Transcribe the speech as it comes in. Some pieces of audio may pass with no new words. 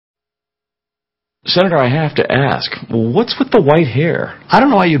Senator, I have to ask, what's with the white hair? I don't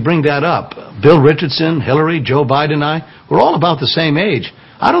know why you'd bring that up. Bill Richardson, Hillary, Joe Biden and I, we're all about the same age.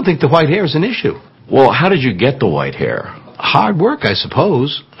 I don't think the white hair is an issue. Well, how did you get the white hair? Hard work, I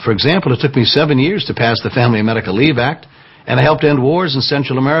suppose. For example, it took me 7 years to pass the Family and Medical Leave Act, and I helped end wars in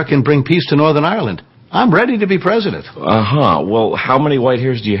Central America and bring peace to Northern Ireland. I'm ready to be president. Well, how many white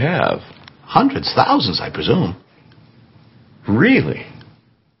hairs do you have? Hundreds, thousands, I presume. Really?